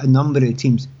 A number of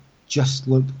teams just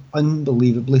looked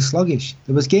unbelievably sluggish.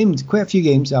 There was quite a few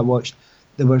games I watched,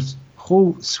 there were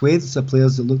whole swathes of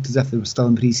players that looked as if they were still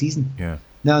in pre-season. Yeah.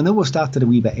 Now, I know we started a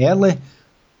wee bit early,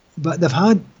 but they've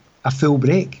had a full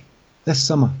break this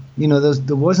summer.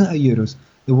 There wasn't a Euros,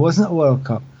 there wasn't a World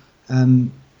Cup,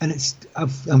 and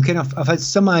I've had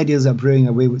some ideas of brewing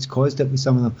away what's caused it with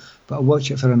some of them, but I'll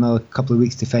watch it for another couple of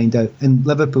weeks to find out. And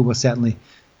Liverpool were certainly,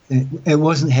 it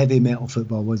wasn't heavy metal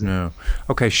football, was it? No.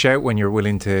 Okay, shout when you're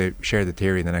willing to share the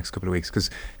theory in the next couple of weeks, because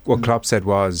what Klopp said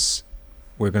was,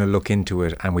 we're going to look into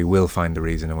it and we will find the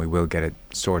reason and we will get it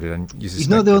sorted. And he's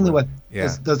not the only one.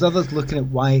 Yeah. There's others looking at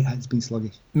why it's been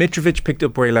sluggish. Mitrovic picked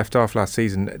up where he left off last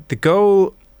season. The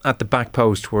goal at the back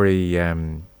post where he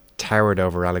towered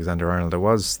over Alexander-Arnold, I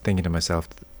was thinking to myself,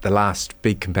 the last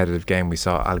big competitive game we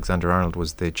saw Alexander-Arnold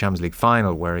was the Champions League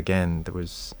final, where again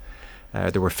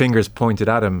there were fingers pointed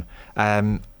at him.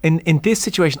 In this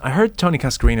situation, I heard Tony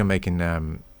Cascarino making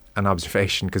an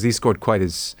observation, because he scored quite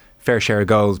his fair share of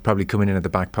goals, probably coming in at the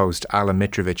back post, Alan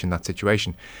Mitrovic in that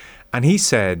situation. And he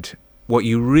said, what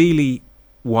you really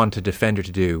want a defender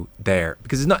to do there,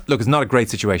 because it's not a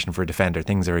great situation for a defender.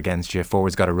 Things are against you,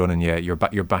 forwards got a run on you, you're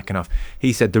backing off.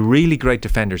 He said the really great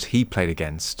defenders he played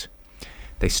against,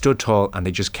 they stood tall and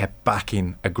they just kept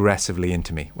backing aggressively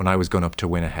into me when I was going up to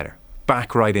win a header.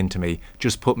 Back right into me,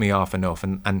 just put me off enough.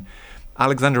 And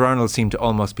Alexander-Arnold seemed to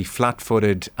almost be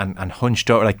flat-footed and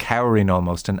hunched over, like cowering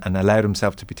almost, and allowed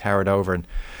himself to be towered over. And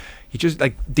he just,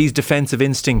 like, these defensive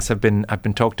instincts have been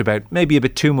talked about maybe a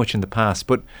bit too much in the past,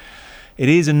 but it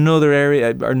is another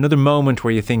area or another moment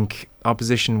where you think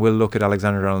opposition will look at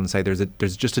Alexander-Arnold and say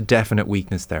there's just a definite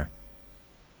weakness there.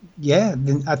 Yeah,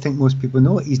 I think most people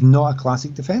know it. He's not a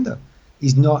classic defender.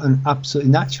 He's not an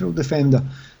absolutely natural defender.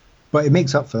 But it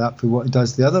makes up for that for what it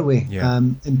does the other way. Yeah.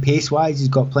 And pace-wise, he's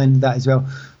got plenty of that as well.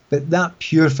 But that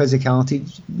pure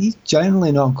physicality, he's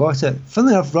generally not got it.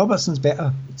 Funnily enough, Robertson's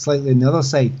better slightly on the other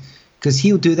side, because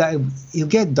he'll do that. He'll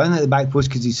get done at the back post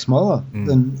because he's smaller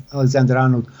than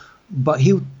Alexander-Arnold. But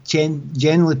he'll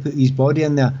generally put his body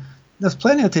in there. There's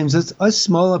plenty of times, us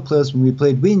smaller players, when we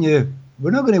played, we knew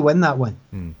we're not going to win that one.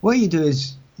 What you do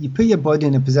is you put your body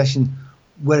in a position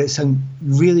where it's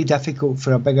really difficult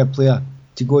for a bigger player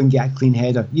to go and get a clean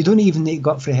header. You don't even need to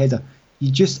go up for a header. You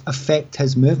just affect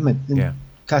his movement. And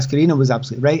Cascarino was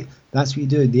absolutely right. That's what you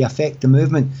do. They affect the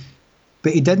movement.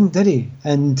 But he didn't, did he?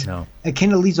 And it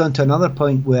kind of leads on to another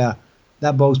point where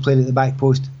that ball's played at the back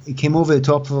post. It came over the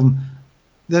top of him.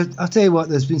 I'll tell you what,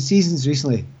 there's been seasons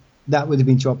recently that would have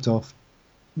been chopped off.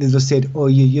 They've just said, you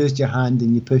used your hand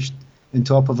and you pushed on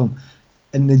top of him.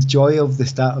 And the joy of the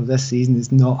start of this season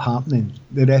is not happening.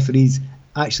 The referees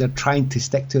actually are trying to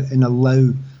stick to it and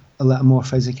allow a little more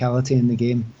physicality in the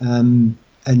game.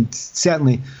 And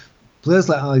certainly players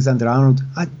like Alexander-Arnold,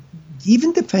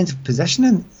 even defensive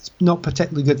positioning is not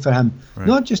particularly good for him. Right.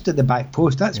 Not just at the back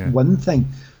post, that's one thing.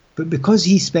 But because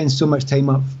he spends so much time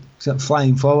up sort of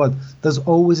flying forward, there's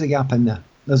always a gap in there.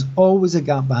 There's always a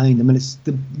gap behind him. And it's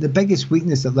the biggest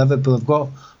weakness that Liverpool have got.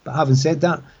 But having said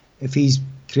that, if he's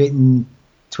creating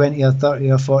 20 or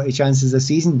 30 or 40 chances a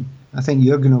season, I think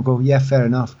you're going to go, fair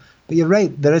enough. But you're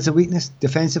right, there is a weakness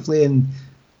defensively, and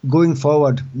going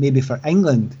forward, maybe for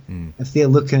England, if they're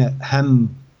looking at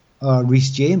him or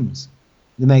Reece James,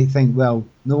 they might think, well,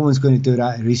 no one's going to do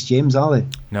that to Reece James, are they?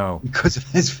 No. Because of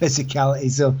his physicality.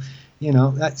 So,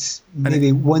 that's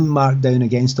maybe one mark down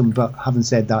against him, but having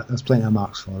said that, there's plenty of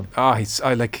marks for him.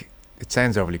 It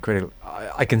sounds overly critical.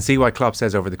 I can see why Klopp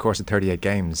says over the course of 38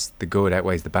 games, the good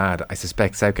outweighs the bad. I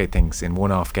suspect Southgate thinks in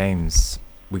one-off games,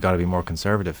 we got to be more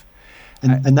conservative.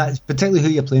 And that's particularly who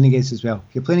you're playing against as well.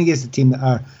 If you're playing against a team that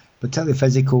are particularly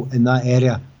physical in that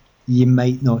area, you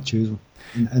might not choose them.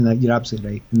 And you're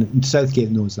absolutely right. And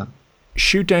Southgate knows that.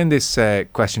 Shoot down this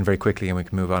question very quickly and we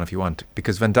can move on if you want,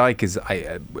 because Van Dijk is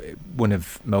one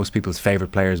of most people's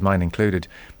favourite players, mine included.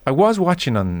 I was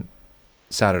watching on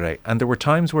Saturday and there were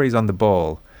times where he's on the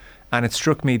ball and it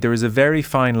struck me there is a very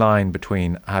fine line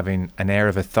between having an air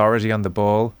of authority on the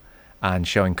ball and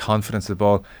showing confidence of the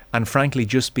ball and frankly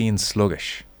just being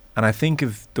sluggish. and I think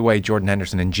of the way Jordan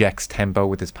Henderson injects tempo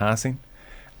with his passing.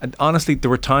 And honestly, there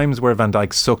were times where Van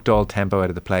Dijk sucked all tempo out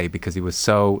of the play because he was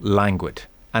so languid.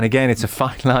 And again, it's a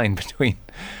fine line between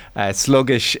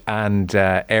sluggish and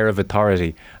air of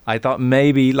authority. I thought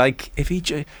maybe, like, if he,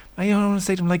 I don't want to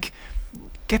say to him, like,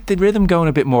 get the rhythm going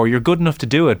a bit more. You're good enough to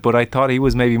do it, but I thought he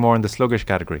was maybe more in the sluggish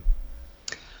category.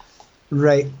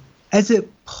 Right. Is it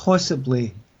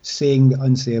possibly saying the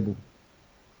unsayable?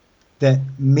 That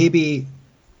maybe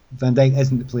Van Dijk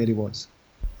isn't the player he was?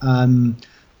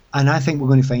 And I think we're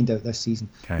going to find out this season.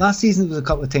 Okay. Last season, there was a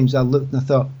couple of times I looked and I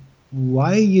thought,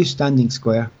 why are you standing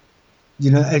square?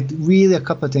 You know, really a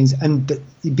couple of times. And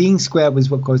being square was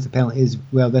what caused the penalty as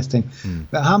well this time.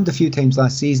 But it happened a few times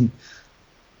last season.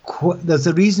 There's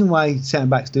a reason why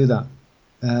centre-backs do that.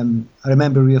 I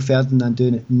remember Rio Ferdinand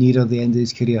doing it nearer the end of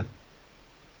his career.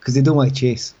 Because they don't want to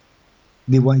chase.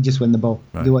 They want to just win the ball.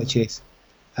 Right. They want to chase.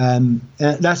 And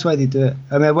that's why they do it.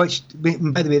 I mean, I watched,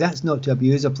 by the way, that's not to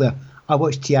abuse a player. I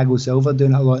watched Thiago Silva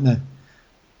doing it a lot now.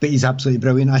 But he's absolutely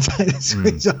brilliant at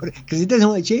it. Because he doesn't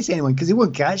want to chase anyone, because he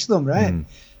won't catch them, right?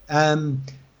 I'm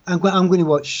going to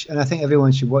watch, and I think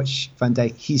everyone should watch Van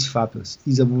Dijk. He's fabulous.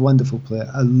 He's a wonderful player.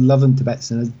 I love him to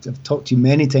bits, and I've talked to you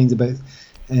many times about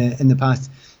in the past.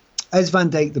 Is Van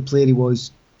Dijk the player he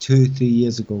was 2-3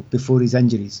 years ago, before his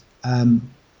injuries?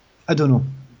 I don't know.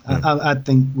 I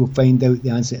think we'll find out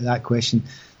the answer to that question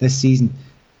this season.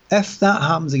 If that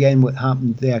happens again, what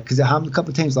happened there, because it happened a couple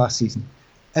of times last season,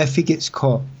 if he gets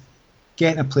caught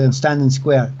getting a player and standing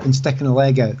square and sticking a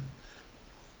leg out,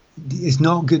 it's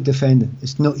not good defending.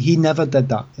 It's not. He never did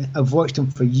that. I've watched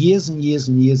him for years and years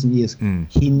and years and years.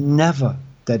 He never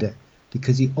did it,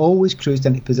 because he always cruised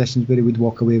into positions where he would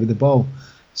walk away with the ball.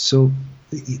 So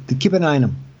keep an eye on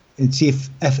him and see if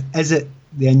is it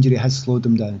the injury has slowed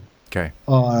him down. Okay.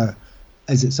 Or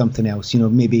is it something else? You know,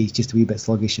 maybe he's just a wee bit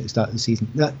sluggish at the start of the season.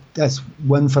 That's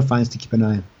one for fans to keep an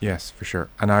eye on. Yes, for sure.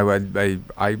 And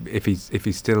I if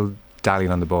he's still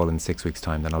dallying on the ball in 6 weeks'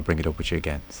 time, then I'll bring it up with you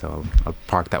again. So I'll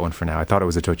park that one for now. I thought it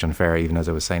was a touch unfair, even as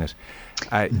I was saying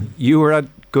it. You were at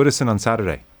Goodison on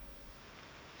Saturday.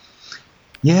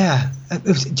 Yeah.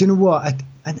 Do you know what?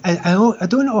 I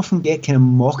don't often get kind of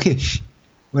mawkish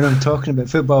when I'm talking about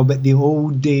football, but the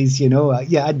old days, you know.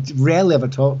 Yeah, I rarely ever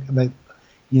talk about,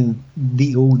 you know,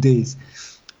 the old days.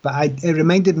 But it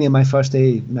reminded me of my first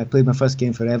day when I played my first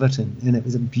game for Everton, and it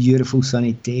was a beautiful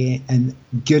sunny day, and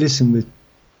Goodison was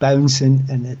bouncing,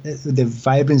 and the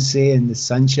vibrancy and the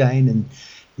sunshine and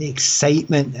the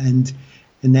excitement, and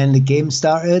then the game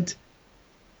started.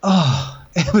 Oh,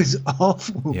 it was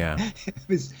awful. Yeah. It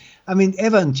was. I mean,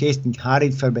 Everton chased and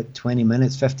harried for about 20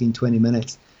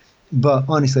 minutes. But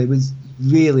honestly, it was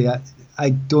really, I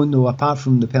don't know, apart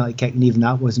from the penalty kick, and even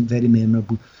that wasn't very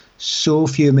memorable. So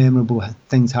few memorable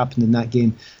things happened in that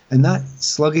game. And that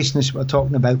sluggishness we're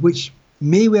talking about, which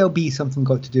may well be something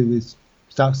got to do with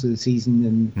starts of the season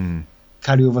and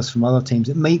carryovers from other teams.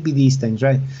 It might be these things,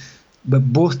 right?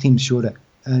 But both teams showed it.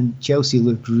 And Chelsea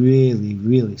looked really,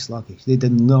 really sluggish. They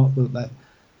did not look like...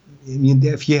 I mean,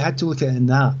 if you had to look at it in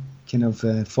that kind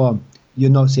of form, you're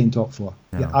not saying top four.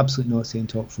 No. You're absolutely not saying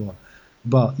top four.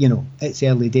 But, you know, it's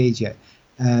early days yet.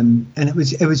 And it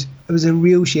was a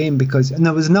real shame because... And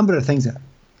there was a number of things that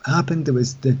happened. There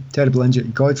was the terrible injury to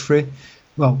Godfrey.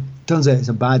 Well, turns out it's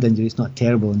a bad injury. It's not a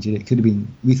terrible injury. It could have been...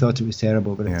 We thought it was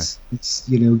terrible, but it's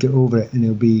you know, get over it and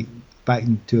he'll be back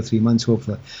in 2 or 3 months,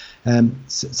 hopefully.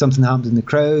 Something happened in the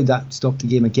crowd. That stopped the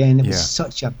game again. It was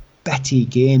such a bitty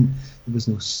game. There was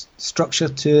no structure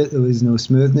to it. There was no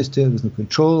smoothness to it. There was no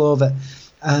control of it.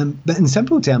 But in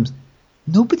simple terms,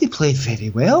 nobody played very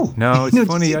well. No, it's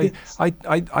funny.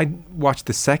 I watched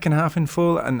the second half in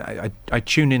full, and I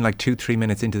tuned in like 2-3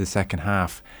 minutes into the second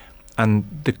half, and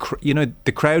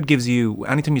the crowd gives you,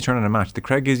 anytime you turn on a match, the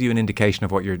crowd gives you an indication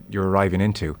of what you're arriving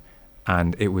into,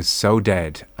 and it was so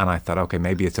dead. And I thought, okay,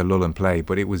 maybe it's a lull in play,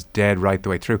 but it was dead right the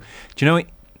way through. Do you know?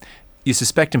 You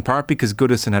suspect in part because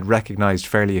Goodison had recognised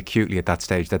fairly acutely at that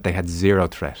stage that they had zero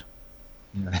threat.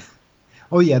 Yeah.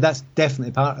 Oh yeah, that's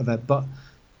definitely part of it. But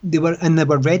they were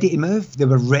ready to move. They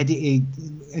were ready to,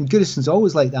 and Goodison's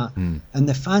always like that. And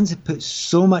the fans had put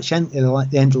so much into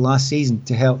the end of last season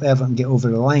to help Everton get over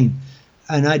the line.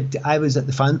 And I was at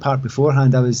the fan park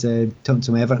beforehand. I was talking to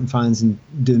some Everton fans and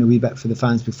doing a wee bit for the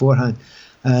fans beforehand.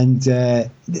 And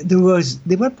they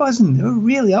were buzzing. They were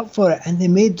really up for it, and they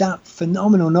made that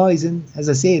phenomenal noise. And as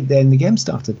I said, then the game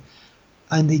started,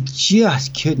 and they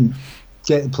just couldn't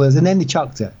get the players. And then they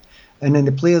chucked it, and then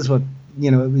the players were, you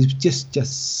know, it was just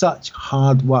such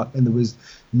hard work, and there was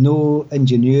no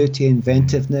ingenuity,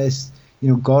 inventiveness. You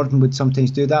know, Gordon would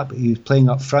sometimes do that, but he was playing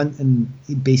up front, and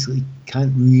he basically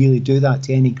can't really do that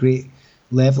to any great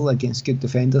level against good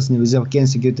defenders, and he was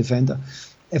against a good defender.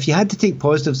 If you had to take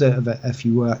positives out of it, if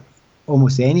you were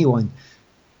almost anyone,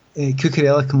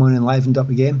 Cucurella come on and livened up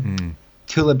the game.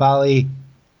 Koulibaly,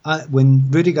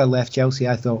 when Rudiger left Chelsea,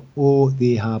 I thought, oh,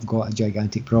 they have got a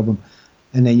gigantic problem.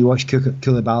 And then you watch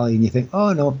Koulibaly and you think,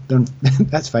 oh no,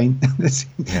 that's fine.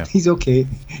 He's okay.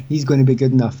 He's going to be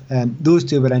good enough. Those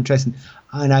two were interesting.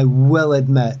 And I will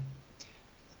admit,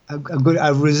 I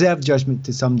reserve judgment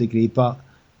to some degree, but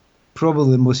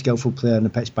probably the most skillful player on the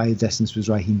pitch by a distance was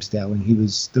Raheem Sterling.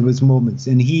 There was moments,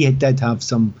 and he did have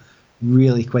some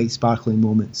really quite sparkling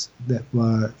moments that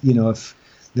were, if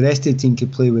the rest of the team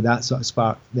could play with that sort of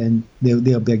spark, then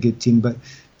they'll be a good team. But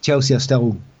Chelsea are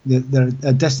still, they're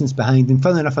a distance behind. And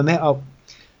funnily enough, I met up,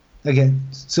 again,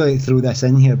 sorry to throw this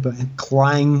in here, but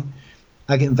Clang,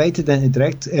 I got invited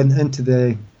into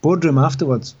the boardroom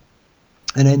afterwards,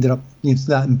 and ended up,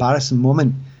 that embarrassing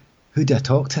moment. Who do I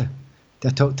talk to? Do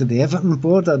I talk to the Everton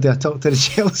board, or do I talk to the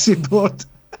Chelsea board?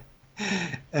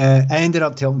 I ended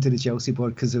up talking to the Chelsea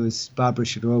board because it was Barbara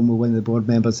Sharon, one of the board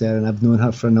members there, and I've known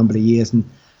her for a number of years, and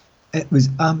it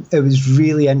was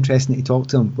really interesting to talk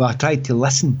to them. Well, I tried to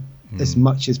listen as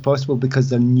much as possible because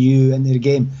they're new into the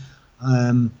game.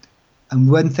 And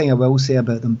one thing I will say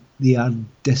about them, they are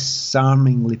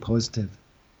disarmingly positive,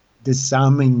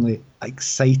 disarmingly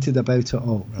excited about it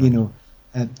all.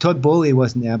 Right. Todd Bowley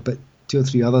wasn't there, but 2 or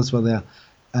 3 others were there,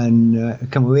 and I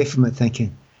come away from it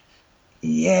thinking,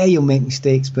 yeah, you'll make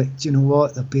mistakes, but you know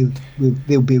what?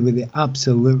 They'll be with the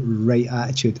absolute right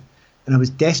attitude. And I was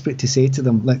desperate to say to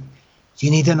them, look, you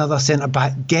need another centre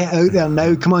back. Get out there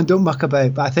now. Come on, don't muck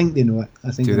about. But I think they know it. I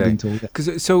think they've been told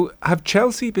it. So have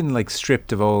Chelsea been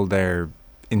stripped of all their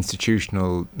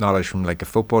institutional knowledge from a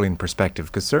footballing perspective?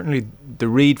 Because certainly the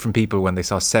read from people when they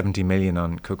saw 70 million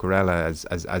on Cucurella,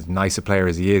 as nice a player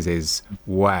as he is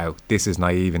wow, this is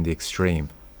naive in the extreme.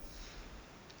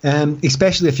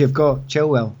 Especially if you've got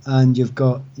Chilwell and you've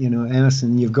got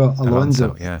Emerson, you've got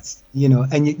Alonso, and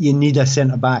you need a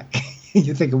centre back.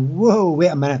 You're thinking, whoa, wait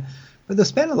a minute. But they've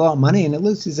spent a lot of money, and it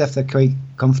looks as if they're quite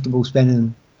comfortable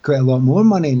spending quite a lot more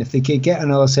money. And if they could get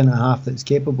another centre half that's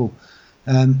capable,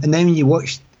 and then when you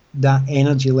watch that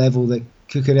energy level that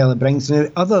Cucurella brings, now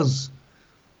others,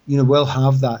 will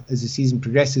have that as the season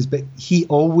progresses, but he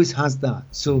always has that.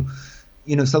 So,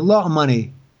 it's a lot of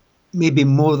money. Maybe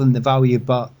more than the value,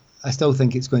 but I still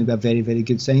think it's going to be a very, very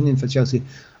good signing for Chelsea.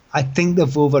 I think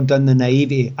they've overdone the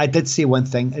naivety. I did say one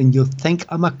thing, and you'll think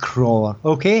I'm a crawler,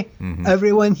 okay? Mm-hmm.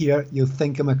 Everyone here, you'll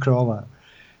think I'm a crawler.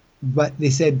 But they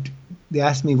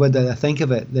asked me what did I think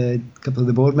of it, a couple of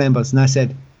the board members, and I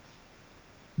said,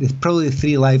 there's probably the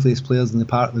 3 liveliest players in the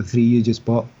park, the 3 you just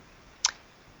bought.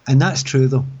 And that's true,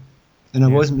 though. And I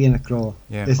wasn't being a crawler.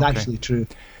 Yeah, it's actually true.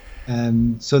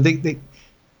 So they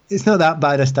it's not that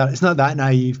bad a start. It's not that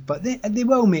naive, but they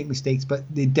will make mistakes. But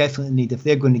they definitely need, if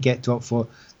they're going to get top 4,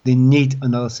 they need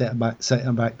another centre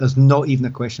back. There's not even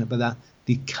a question about that.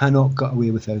 They cannot get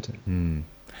away without it.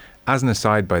 As an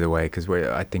aside, by the way, because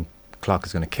I think the clock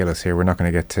is going to kill us here. We're not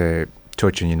going to get to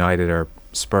touch on United or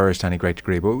Spurs to any great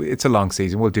degree, but it's a long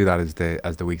season. We'll do that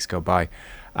as the weeks go by.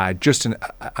 Just an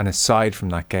aside from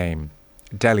that game,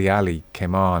 Dele Alli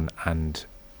came on and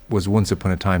was once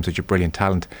upon a time such a brilliant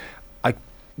talent.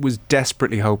 Was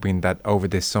desperately hoping that over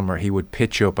this summer he would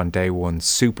pitch up on day one,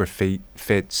 super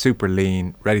fit, super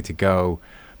lean, ready to go,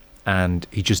 and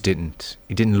he just didn't.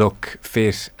 He didn't look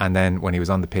fit, and then when he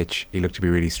was on the pitch, he looked to be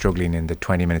really struggling in the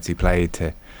 20 minutes he played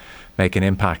to make an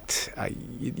impact.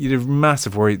 You'd have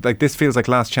massive worry. This feels like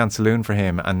last chance saloon for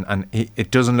him, and it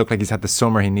doesn't look like he's had the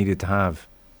summer he needed to have.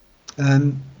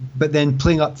 But then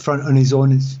playing up front on his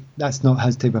own, that's not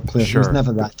his type of player. Sure. He was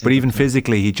never that type. But even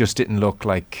physically, he just didn't look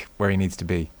like where he needs to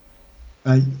be.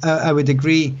 I would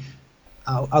agree.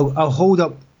 I'll hold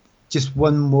up just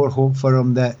one more hope for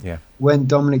him that when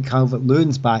Dominic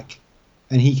Calvert-Lewin's back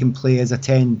and he can play as a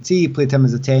 10, see, he played him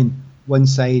as a 10, one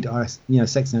side, or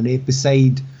 6 and 8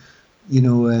 beside,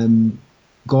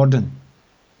 Gordon,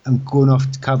 and going off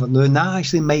to Calvert-Lewin, that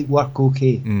actually might work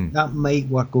okay. That might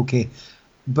work okay.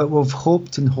 But we've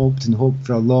hoped and hoped and hoped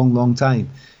for a long, long time.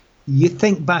 You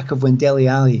think back of when Dele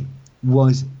Alli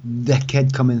was the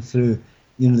kid coming through,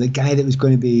 the guy that was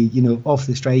going to be, off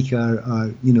the striker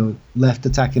or left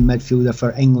attacking midfielder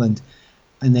for England.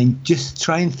 And then just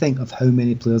try and think of how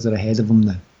many players are ahead of him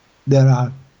now. There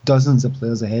are dozens of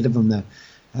players ahead of him now.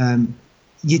 In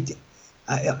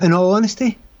all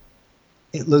honesty,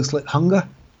 it looks like hunger.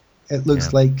 It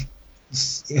looks like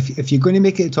if you're going to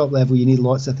make it at top level, you need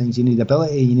lots of things. You need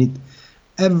ability, you need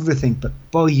everything. But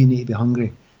boy, you need to be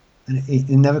hungry. And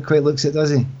he never quite looks it,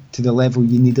 does he? To the level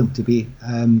you need him to be.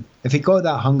 If he got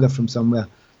that hunger from somewhere,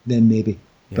 then maybe.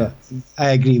 But I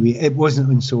agree with you. It wasn't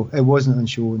on show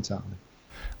on Saturday.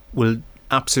 We'll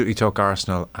absolutely talk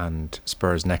Arsenal and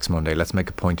Spurs next Monday. Let's make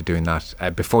a point of doing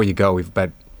that. Before you go, we've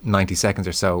about 90 seconds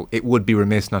or so. It would be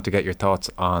remiss not to get your thoughts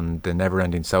on the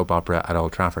never-ending soap opera at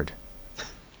Old Trafford.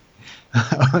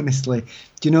 Honestly,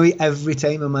 do you know, every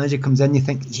time a manager comes in, you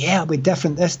think, yeah, it'll be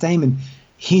different this time, and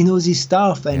he knows his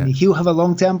stuff, and he'll have a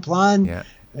long-term plan. Yeah.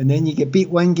 And then you get beat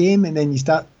one game, and then you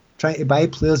start trying to buy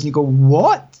players, and you go,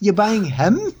 what? You're buying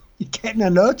him? You're getting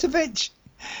Arnautovic?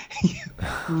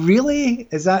 Really?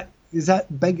 Is that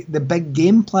the big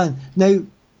game plan? Now,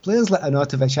 players like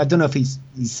Arnautovic, I don't know if he's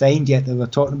signed yet. They were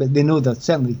talking about. They know that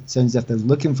certainly sounds as if they're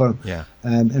looking for him. Yeah.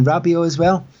 And Rabiot as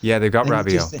well. Yeah, they've got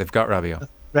Rabiot. They've got Rabiot.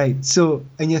 Right. So,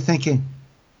 and you're thinking,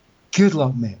 good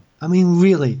luck, mate. I mean,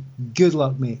 really, good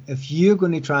luck, mate. If you're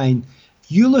going to try and,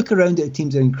 if you look around at the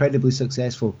teams that are incredibly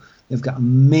successful, they've got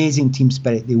amazing team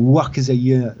spirit. They work as a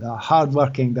unit. They're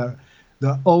hardworking.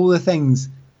 They're all the things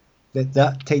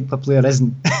that type of player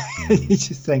isn't. You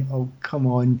just think, oh, come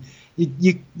on.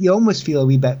 You almost feel a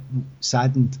wee bit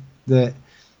saddened that,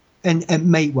 and it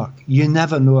might work. You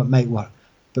never know, it might work.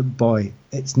 But boy,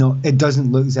 it's not. It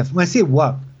doesn't look as if, when I say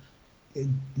work, it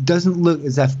doesn't look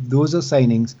as if those are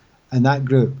signings, and that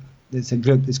group, it's a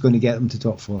group that's going to get them to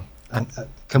top four.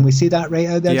 Can we see that right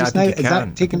out there just now? Is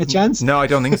that taking a chance? No, I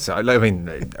don't think so. I mean,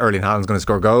 Erling Haaland's going to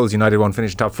score goals. United won't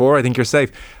finish top four. I think you're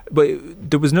safe. But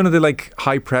there was none of the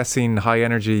high pressing, high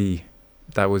energy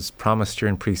that was promised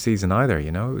during pre-season either.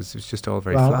 You know, it was just all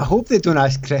very flat. I hope they don't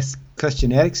ask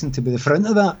Christian Eriksen to be the front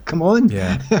of that. Come on.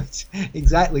 Yeah.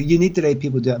 Exactly. You need the right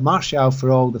people to do it. Martial,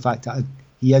 for all the fact that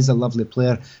he is a lovely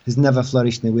player, has never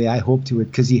flourished in the way I hoped he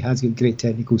would, because he has got great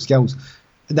technical skills.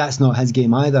 That's not his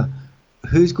game either.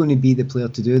 Who's going to be the player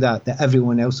to do that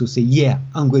everyone else will say, yeah,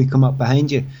 I'm going to come up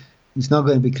behind you? It's not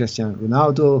going to be Cristiano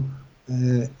Ronaldo.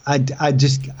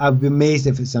 I'd be amazed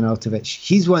if it's Arnautovic.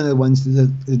 He's one of the ones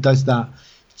that does that.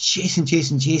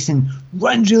 Chasing,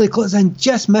 runs really close and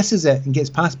just misses it and gets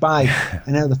passed by.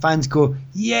 And now the fans go,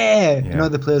 yeah. And all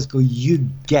the players go, you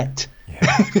get.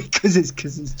 Because it's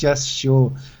just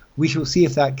show. We shall see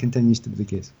if that continues to be the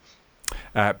case.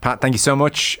 Pat, thank you so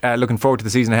much. Looking forward to the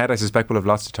season ahead. I suspect we'll have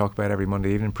lots to talk about every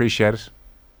Monday evening. Appreciate it.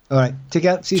 All right, take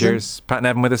care. See you Cheers. soon. Pat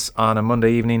Nevin with us on a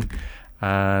Monday evening.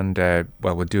 And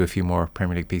we'll do a few more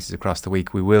Premier League pieces across the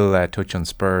week. We will touch on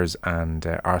Spurs and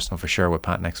Arsenal for sure with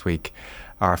Pat next week.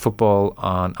 Our football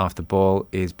on Off the Ball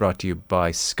is brought to you by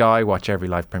Sky. Watch every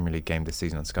live Premier League game this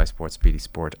season on Sky Sports, BT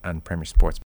Sport and Premier Sports.